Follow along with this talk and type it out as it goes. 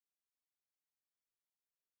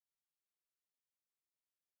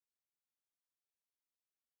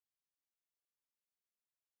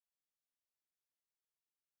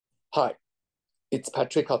Hi, it's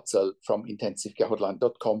Patrick Hutzel from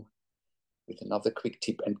intensivecarehotline.com with another quick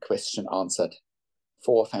tip and question answered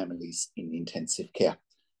for families in intensive care.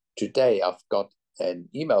 Today, I've got an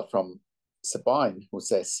email from Sabine who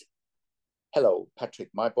says, "Hello, Patrick,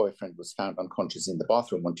 my boyfriend was found unconscious in the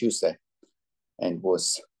bathroom on Tuesday and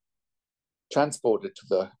was transported to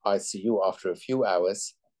the ICU after a few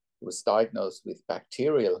hours. He was diagnosed with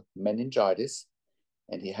bacterial meningitis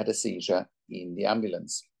and he had a seizure in the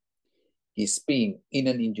ambulance. He's been in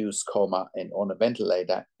an induced coma and on a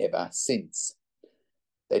ventilator ever since.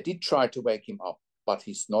 They did try to wake him up, but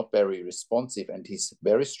he's not very responsive and he's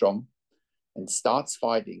very strong and starts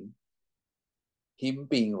fighting, him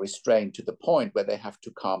being restrained to the point where they have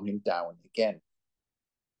to calm him down again.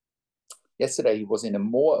 Yesterday, he was in a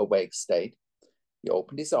more awake state. He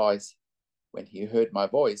opened his eyes when he heard my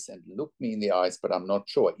voice and looked me in the eyes, but I'm not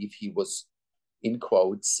sure if he was, in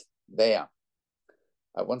quotes, there.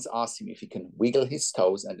 I once asked him if he can wiggle his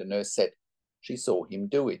toes, and the nurse said she saw him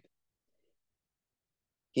do it.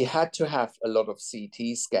 He had to have a lot of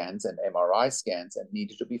CT scans and MRI scans and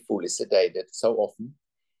needed to be fully sedated so often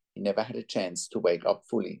he never had a chance to wake up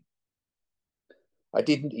fully. I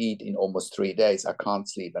didn't eat in almost 3 days. I can't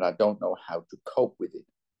sleep and I don't know how to cope with it.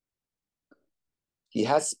 He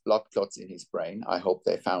has blood clots in his brain. I hope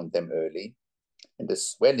they found them early. And the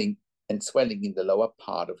swelling in the lower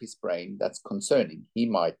part of his brain, that's concerning. He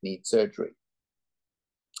might need surgery.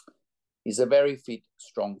 He's a very fit,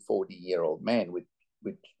 strong 40-year-old man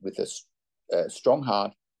with a strong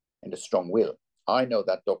heart and a strong will. I know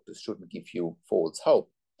that doctors shouldn't give you false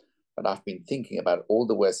hope, but I've been thinking about all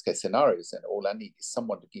the worst case scenarios and all I need is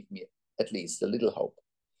someone to give me at least a little hope.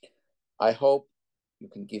 I hope you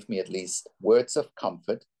can give me at least words of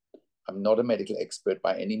comfort. I'm not a medical expert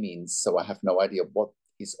by any means, so I have no idea what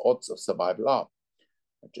his odds of survival are.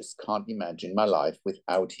 I just can't imagine my life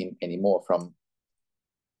without him anymore." From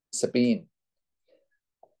Sabine.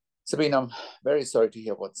 Sabine, I'm very sorry to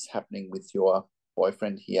hear what's happening with your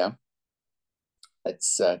boyfriend here.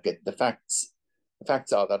 Let's get the facts. The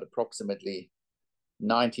facts are that approximately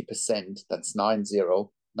 90%, that's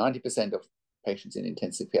 90% of patients in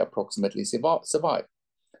intensive care approximately survive.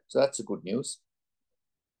 So that's a good news.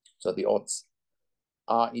 So the odds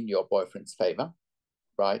are in your boyfriend's favor,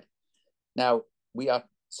 right? Now, we are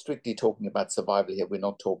strictly talking about survival here. We're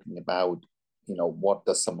not talking about, what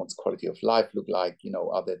does someone's quality of life look like?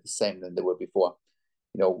 Are they the same than they were before?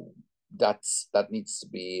 That needs to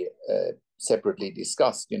be separately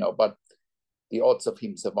discussed, but the odds of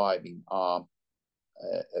him surviving are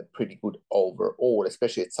pretty good overall,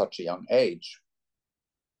 especially at such a young age.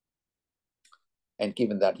 And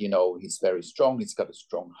given that, he's very strong, he's got a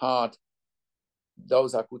strong heart,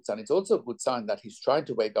 those are good signs. It's also a good sign that he's trying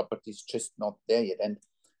to wake up, but he's just not there yet. And,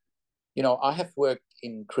 I have worked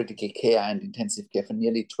in critical care and intensive care for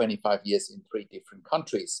nearly 25 years in 3 different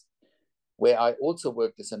countries, where I also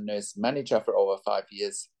worked as a nurse manager for over 5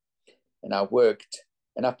 years. And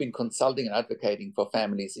I've been consulting and advocating for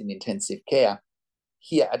families in intensive care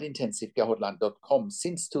here at intensivecarehotline.com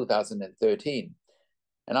since 2013.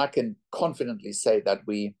 And I can confidently say that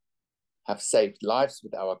we have saved lives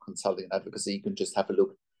with our consulting and advocacy. You can just have a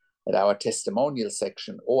look at our testimonial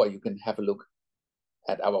section, or you can have a look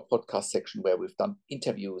at our podcast section where we've done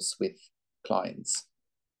interviews with clients.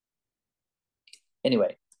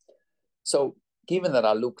 Anyway, so given that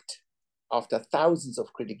I looked after thousands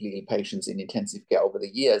of critically ill patients in intensive care over the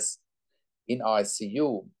years in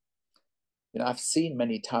ICU, I've seen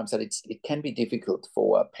many times that it can be difficult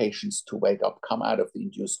for patients to wake up, come out of the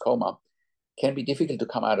induced coma. It can be difficult to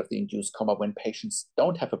come out of the induced coma when patients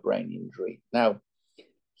don't have a brain injury. Now,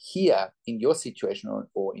 here in your situation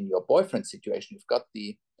or in your boyfriend's situation, you've got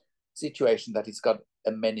the situation that he's got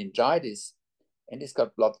a meningitis and he's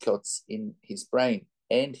got blood clots in his brain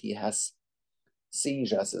and he has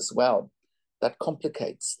seizures as well. That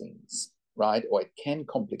complicates things, right? Or it can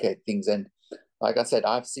complicate things. And like I said,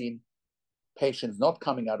 I've seen patients not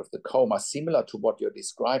coming out of the coma similar to what you're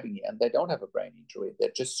describing here, and they don't have a brain injury. They're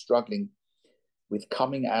just struggling with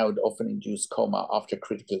coming out of an induced coma after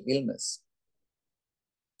critical illness.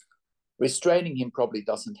 Restraining him probably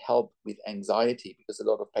doesn't help with anxiety because a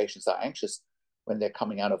lot of patients are anxious when they're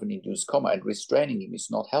coming out of an induced coma, and restraining him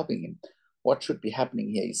is not helping him. What should be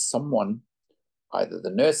happening here is someone, either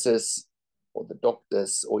the nurses or the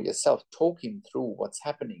doctors or yourself, talk him through what's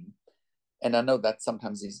happening. And I know that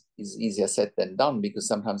sometimes is easier said than done because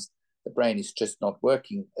sometimes the brain is just not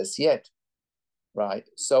working as yet, right?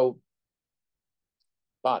 So,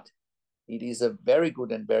 but it is a very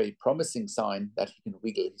good and very promising sign that he can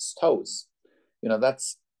wiggle his toes.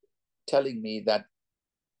 That's telling me that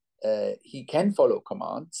he can follow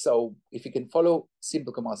commands. So if he can follow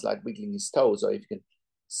simple commands like wiggling his toes, or if you can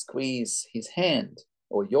squeeze his hand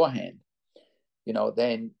or your hand,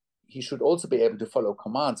 then he should also be able to follow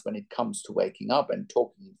commands when it comes to waking up and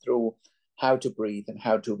talking him through how to breathe and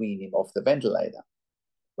how to wean him off the ventilator,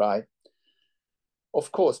 right?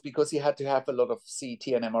 Of course, because he had to have a lot of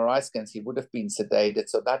CT and MRI scans, he would have been sedated.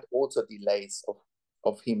 So that also delays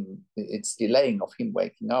of him, it's delaying of him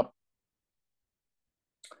waking up.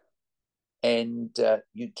 And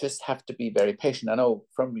you just have to be very patient. I know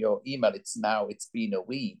from your email, it's been a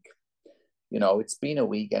week. It's been a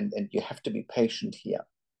week, and you have to be patient here.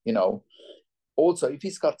 Also, if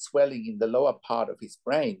he's got swelling in the lower part of his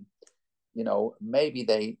brain, maybe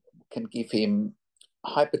they can give him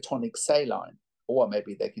hypertonic saline, or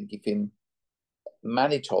maybe they can give him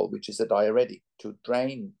mannitol, which is a diuretic, to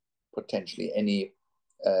drain potentially any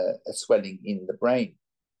swelling in the brain,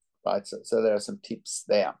 right? So there are some tips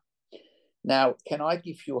there. Now, can I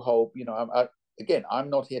give you hope? I'm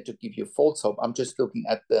not here to give you false hope. I'm just looking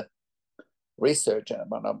at the research,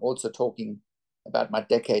 but I'm also talking about my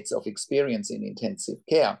decades of experience in intensive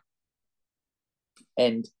care.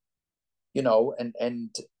 And, you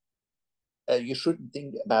shouldn't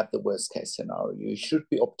think about the worst case scenario. You should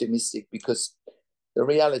be optimistic, because the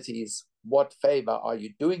reality is, what favor are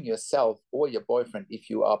you doing yourself or your boyfriend if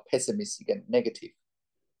you are pessimistic and negative?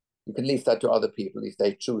 You can leave that to other people if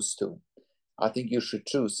they choose to. I think you should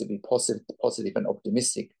choose to be positive and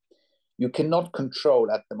optimistic. You cannot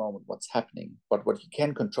control at the moment what's happening, but what you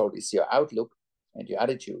can control is your outlook and your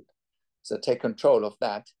attitude. So take control of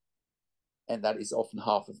that, and that is often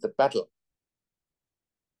half of the battle,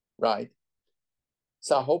 right?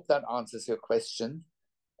 So I hope that answers your question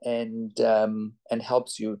and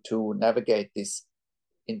helps you to navigate this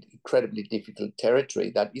incredibly difficult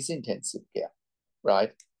territory that is intensive care,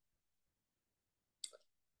 right?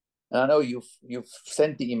 And I know you've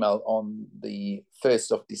sent the email on the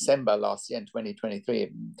 1st of December last year in 2023.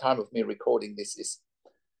 The time of me recording this is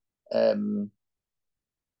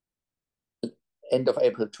end of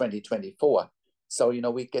April 2024. So,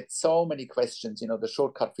 we get so many questions. The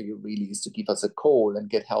shortcut for you really is to give us a call and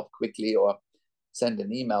get help quickly, or send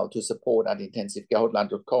an email to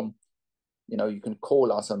support@intensivecarehotline.com. You can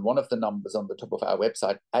call us on one of the numbers on the top of our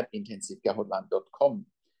website at intensivecarehotline.com.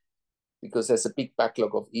 because there's a big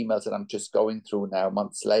backlog of emails that I'm just going through now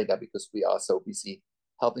months later, because we are so busy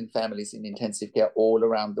helping families in intensive care all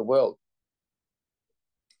around the world.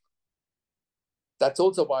 That's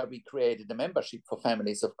also why we created a membership for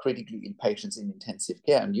families of critically ill patients in intensive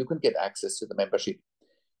care. And you can get access to the membership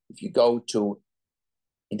if you go to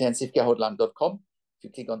intensivecarehotline.com, if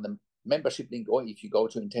you click on the membership link, or if you go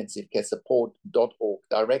to intensivecaresupport.org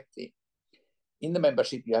directly. In the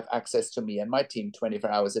membership, you have access to me and my team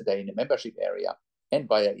 24 hours a day in the membership area and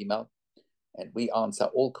via email. And we answer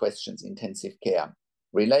all questions intensive care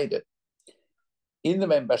related. In the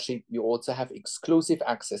membership, you also have exclusive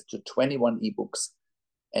access to 21 ebooks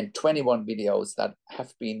and 21 videos that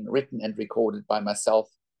have been written and recorded by myself.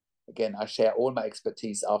 Again, I share all my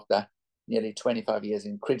expertise after nearly 25 years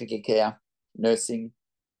in critical care, nursing.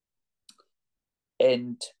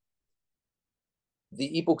 And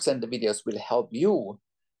the ebooks and the videos will help you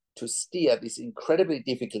to steer this incredibly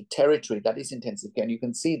difficult territory that is intensive care. And you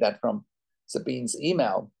can see that from Sabine's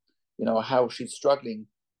email, how she's struggling,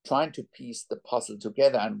 trying to piece the puzzle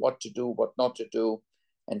together and what to do, what not to do,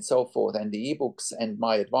 and so forth. And the ebooks and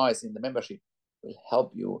my advice in the membership will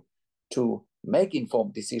help you to make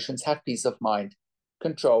informed decisions, have peace of mind,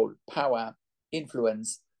 control, power,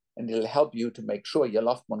 influence, and it'll help you to make sure your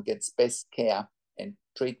loved one gets best care and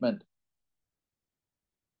treatment.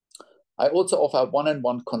 I also offer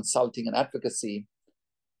one-on-one consulting and advocacy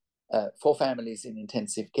for families in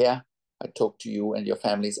intensive care. I talk to you and your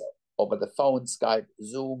families over the phone, Skype,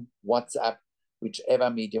 Zoom, WhatsApp, whichever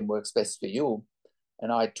medium works best for you.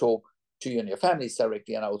 And I talk to you and your families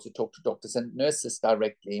directly, and I also talk to doctors and nurses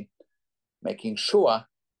directly, making sure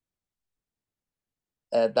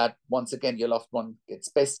that, once again, your loved one gets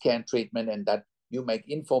best care and treatment, and that you make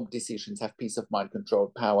informed decisions, have peace of mind,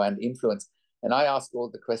 control, power, and influence. And I ask all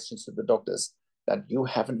the questions to the doctors that you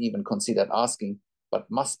haven't even considered asking, but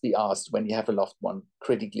must be asked when you have a loved one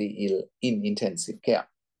critically ill in intensive care.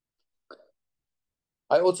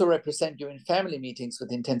 I also represent you in family meetings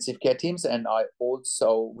with intensive care teams, and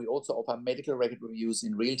we also offer medical record reviews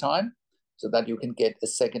in real time, so that you can get a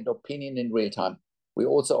second opinion in real time. We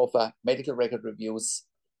also offer medical record reviews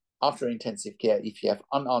after intensive care if you have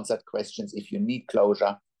unanswered questions, if you need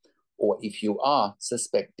closure, or if you are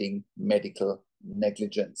suspecting medical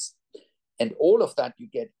negligence. And all of that you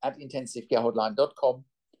get at intensivecarehotline.com.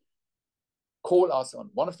 call us on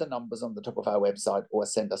one of the numbers on the top of our website or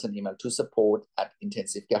send us an email to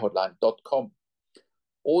support@intensivcarehotline.com.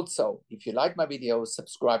 Also, if you like my videos,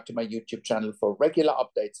 subscribe to my YouTube channel for regular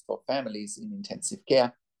updates for families in intensive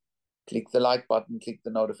care. Click the like button, click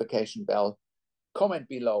the notification bell, comment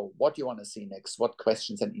below what you want to see next, what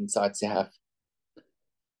questions and insights you have,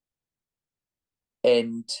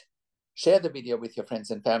 and share the video with your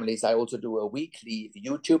friends and families. I also do a weekly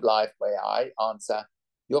YouTube live where I answer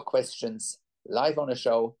your questions live on a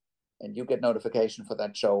show, and you get notification for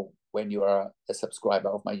that show when you are a subscriber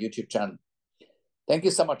of my YouTube channel. Thank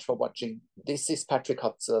you so much for watching. This is Patrick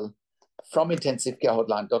Hutzel from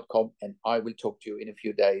intensivcarehotline.com, and I will talk to you in a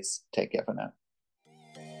few days. Take care for now.